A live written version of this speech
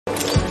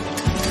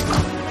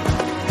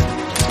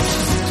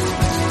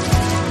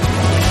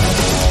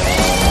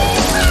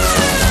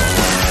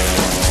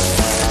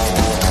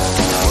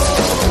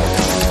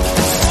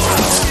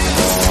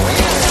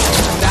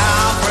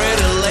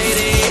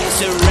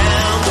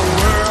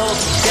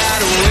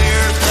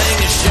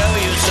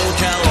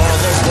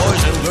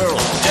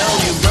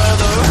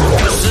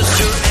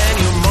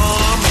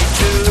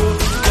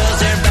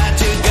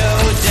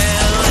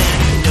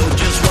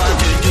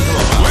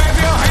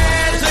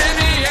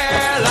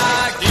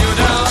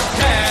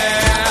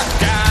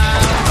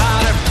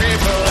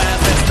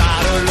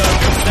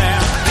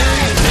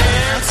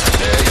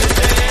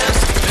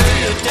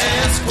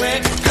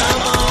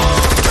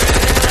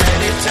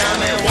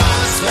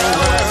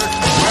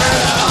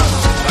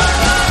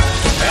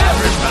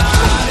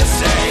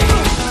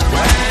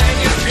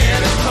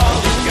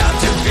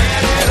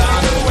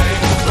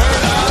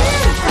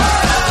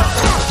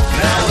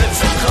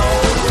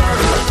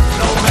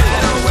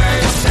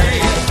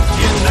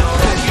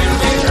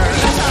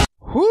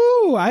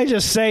I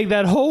just sang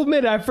that whole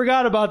minute. I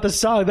forgot about the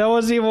song. That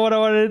wasn't even what I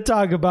wanted to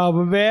talk about.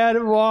 But man,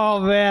 oh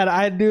man,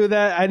 I knew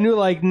that. I knew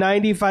like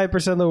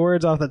 95% of the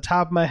words off the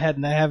top of my head,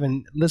 and I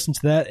haven't listened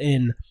to that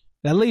in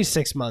at least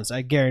 6 months.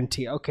 I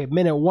guarantee. Okay,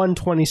 minute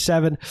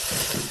 127.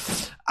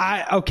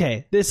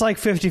 Okay, it's like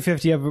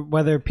 50-50 of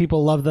whether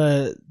people love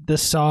the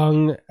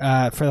song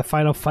for the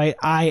final fight.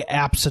 I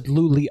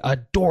absolutely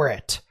adore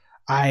it.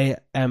 I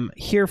am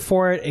here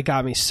for it. It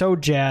got me so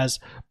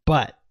jazzed,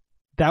 but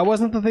that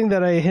wasn't the thing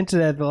that I hinted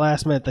at the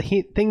last minute.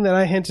 The thing that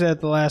I hinted at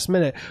the last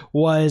minute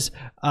was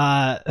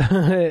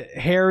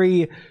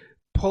Harry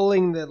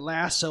pulling the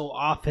lasso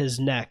off his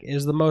neck.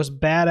 Is the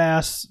most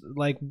badass,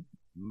 like,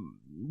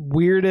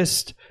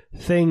 weirdest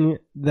thing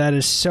that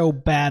is so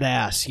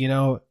badass. You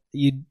know,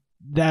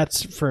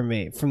 that's for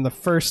me. From the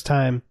first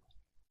time,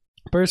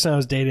 person I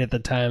was dating at the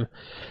time,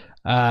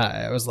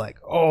 I was like,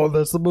 oh,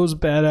 that's the most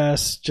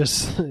badass.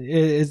 Just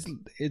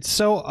it's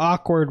so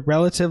awkward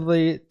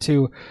relatively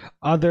to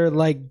other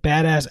like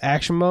badass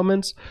action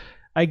moments,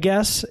 I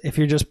guess, if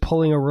you're just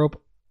pulling a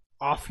rope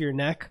off your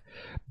neck.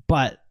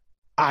 But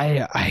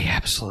I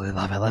absolutely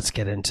love it. Let's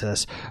get into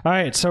this. All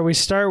right, so we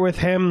start with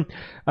him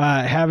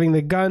having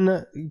the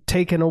gun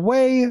taken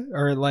away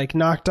or like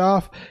knocked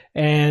off,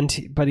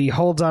 but he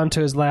holds on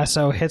to his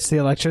lasso, hits the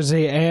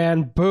electricity,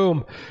 and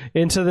boom,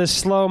 into this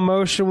slow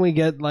motion. We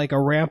get like a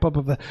ramp up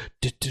of the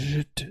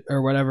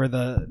or whatever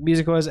the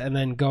music was, and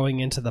then going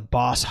into the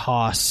Boss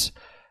Hoss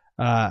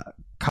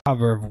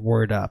cover of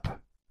Word Up.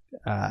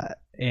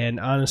 And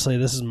honestly,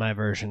 this is my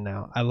version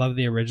now. I love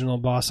the original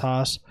Boss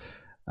Hoss.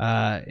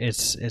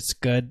 It's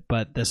good,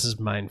 but this is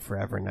mine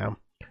forever now.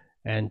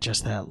 And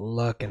just that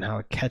look and how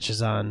it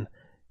catches on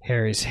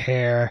Harry's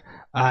hair,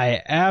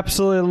 I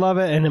absolutely love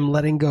it. And him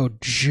letting go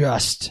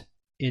just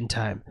in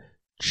time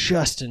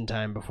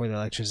before the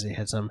electricity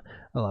hits him.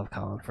 I love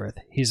Colin Firth.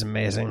 He's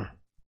amazing.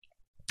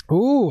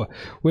 Ooh,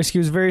 Whiskey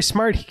was very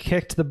smart. He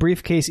kicked the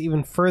briefcase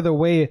even further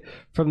away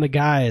from the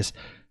guys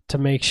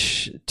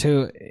to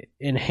to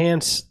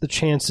enhance the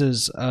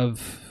chances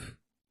of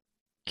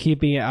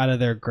keeping it out of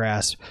their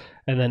grasp.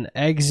 And then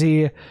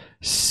Eggsy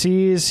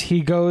sees,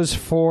 he goes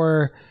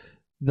for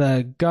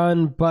the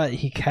gun, but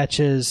he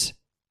catches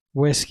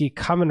Whiskey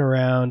coming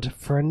around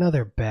for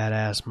another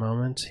badass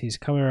moment. He's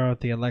coming around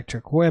with the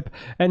electric whip,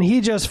 and he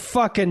just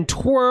fucking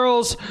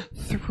twirls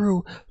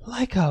through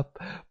like a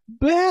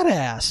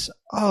badass.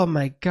 Oh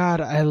my god,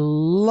 I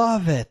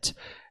love it.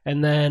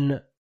 And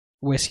then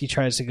Whiskey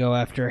tries to go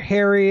after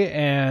Harry,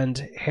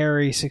 and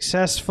Harry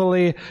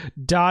successfully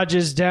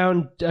dodges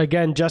down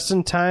again just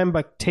in time,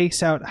 but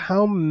takes out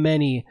how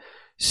many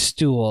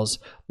stools?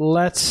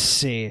 Let's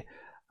see.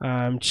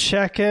 I'm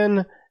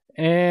checking,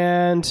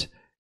 and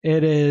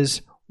it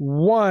is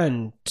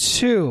 1,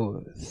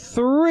 2,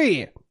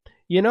 3.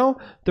 You know,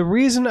 the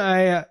reason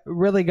I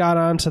really got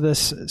onto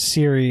this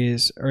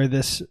series or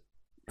this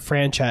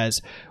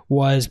franchise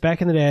was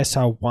back in the day I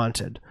saw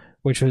Wanted,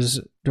 which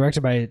was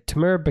directed by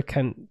Timur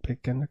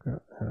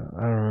Bekmambetov.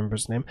 I don't remember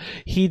his name.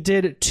 He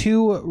did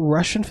 2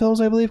 Russian films,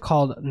 I believe,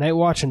 called Night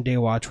Watch and Day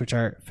Watch, which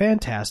are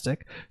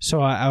fantastic. So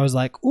I was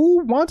like,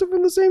 ooh, Wanted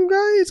from the same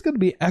guy. It's going to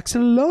be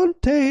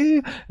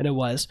excellente. And it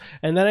was.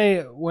 And then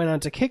I went on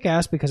to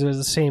Kick-Ass because it was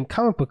the same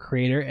comic book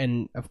creator.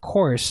 And, of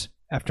course,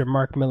 after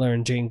Mark Millar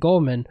and Jane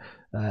Goldman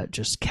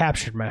just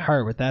captured my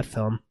heart with that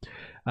film,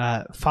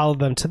 followed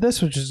them to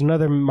this, which is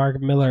another Mark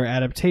Millar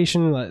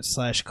adaptation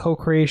 /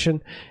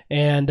 co-creation.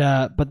 And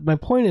but my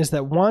point is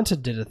that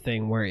Wanted did a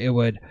thing where it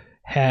would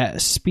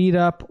speed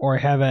up or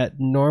have at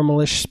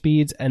normalish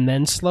speeds and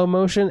then slow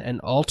motion and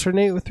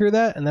alternate through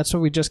that. And that's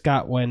what we just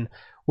got when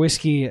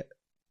Whiskey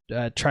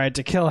tried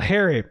to kill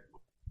Harry.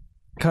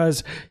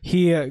 Because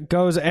he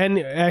goes, and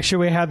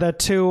actually we had that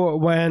too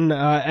when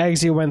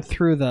Eggsy went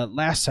through the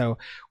lasso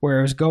where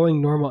it was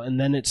going normal and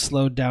then it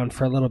slowed down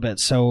for a little bit.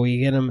 So we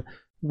get him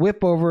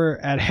whip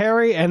over at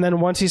Harry, and then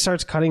once he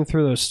starts cutting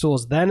through those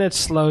stools, then it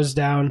slows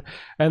down,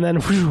 and then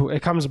whew,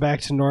 it comes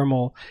back to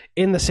normal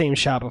in the same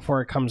shot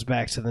before it comes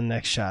back to the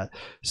next shot.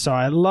 So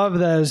I love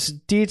those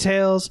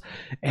details,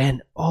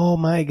 and oh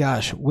my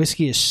gosh,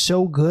 Whiskey is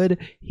so good.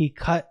 He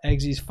cut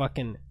Eggsy's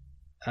fucking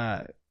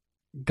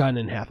gun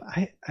in half.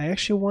 I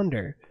actually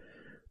wonder,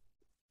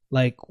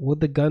 like,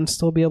 would the gun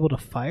still be able to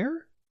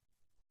fire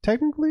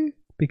technically?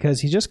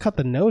 Because he just cut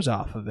the nose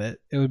off of it.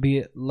 It would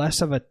be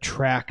less of a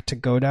track to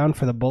go down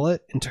for the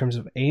bullet in terms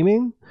of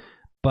aiming.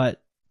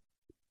 But,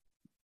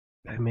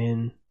 I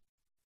mean,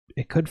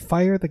 it could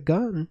fire the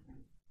gun.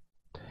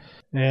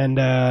 And,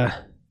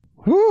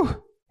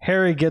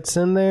 Harry gets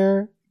in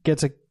there,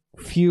 gets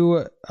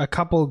a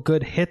couple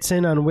good hits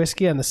in on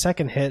Whiskey. On the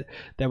second hit,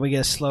 then we get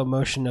a slow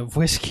motion of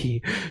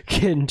Whiskey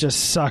getting just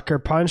sucker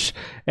punched.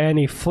 And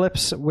he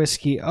flips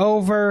Whiskey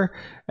over.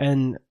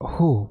 And,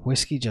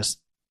 Whiskey just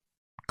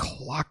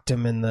clocked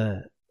him in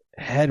the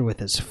head with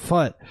his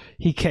foot.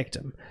 He kicked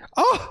him.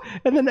 Oh,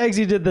 and then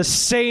Eggsy did the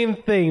same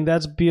thing.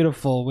 That's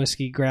beautiful.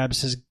 Whiskey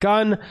grabs his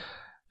gun,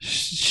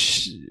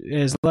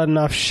 is letting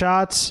off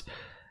shots,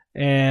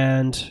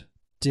 and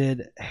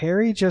did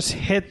Harry just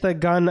hit the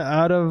gun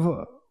out of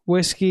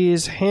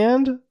Whiskey's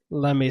hand?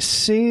 Let me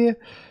see.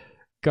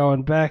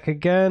 Going back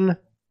again.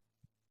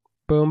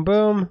 Boom,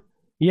 boom.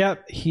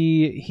 Yep,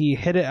 he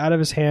hit it out of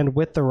his hand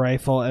with the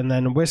rifle, and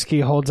then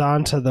Whiskey holds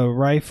on to the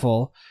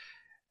rifle,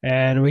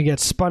 and we get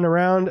spun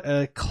around.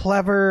 A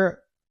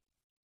clever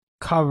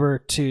cover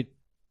to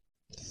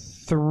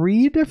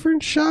 3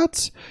 different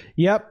shots.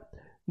 Yep,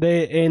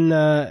 they in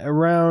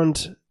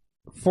around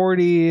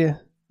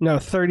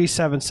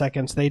 37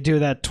 seconds. They do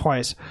that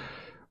twice,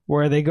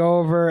 where they go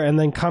over and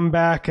then come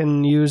back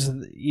and use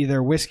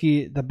either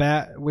Whiskey's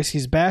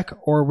back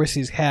or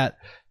Whiskey's hat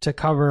to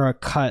cover a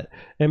cut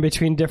in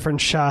between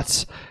different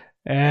shots.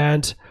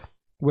 And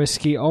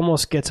Whiskey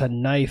almost gets a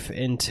knife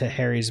into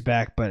Harry's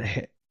back, but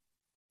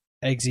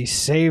Eggsy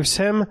saves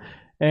him.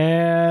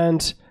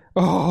 And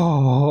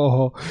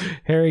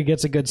Harry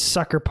gets a good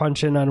sucker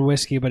punch in on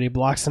Whiskey, but he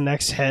blocks the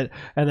next hit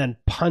and then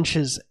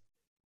punches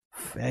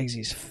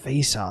Eggsy's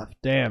face off.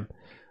 Damn.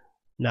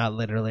 Not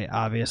literally,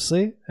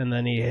 obviously. And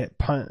then he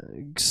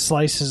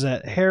slices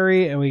at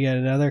Harry, and we get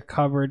another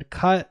covered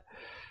cut.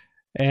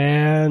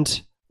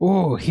 And,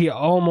 he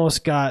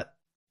almost got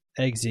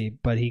Eggsy,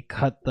 but he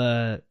cut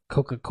the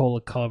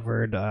Coca-Cola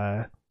covered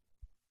I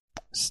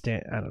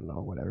don't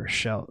know, whatever,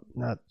 shell.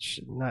 Not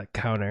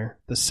counter.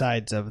 The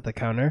sides of the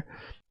counter.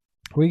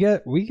 We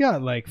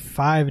got like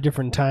 5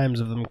 different times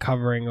of them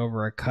covering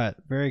over a cut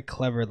very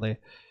cleverly.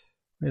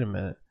 Wait a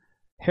minute.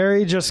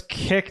 Harry just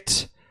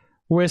kicked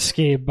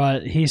Whiskey,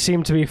 but he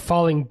seemed to be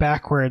falling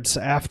backwards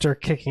after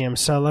kicking him.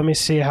 So let me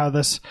see how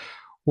this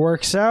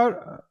works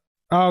out.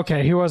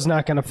 Okay, he was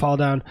not going to fall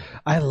down.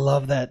 I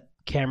love that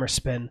camera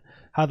spin.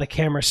 How the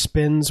camera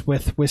spins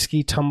with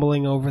Whiskey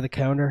tumbling over the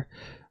counter.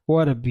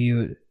 What a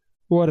beaut.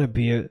 What a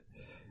beaut.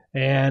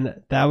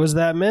 And that was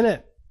that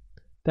minute.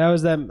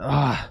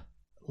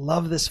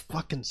 Love this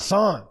fucking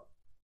song.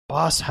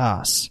 Boss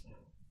Hoss.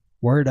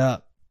 Word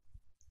up.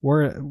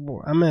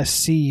 I'm going to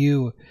see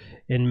you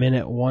in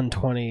minute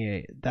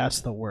 128.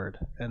 That's the word,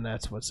 and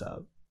that's what's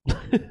up.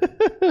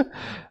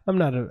 I'm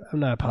not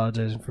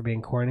apologizing for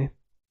being corny.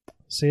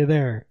 See you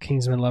there,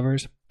 Kingsman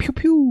lovers. Pew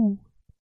pew.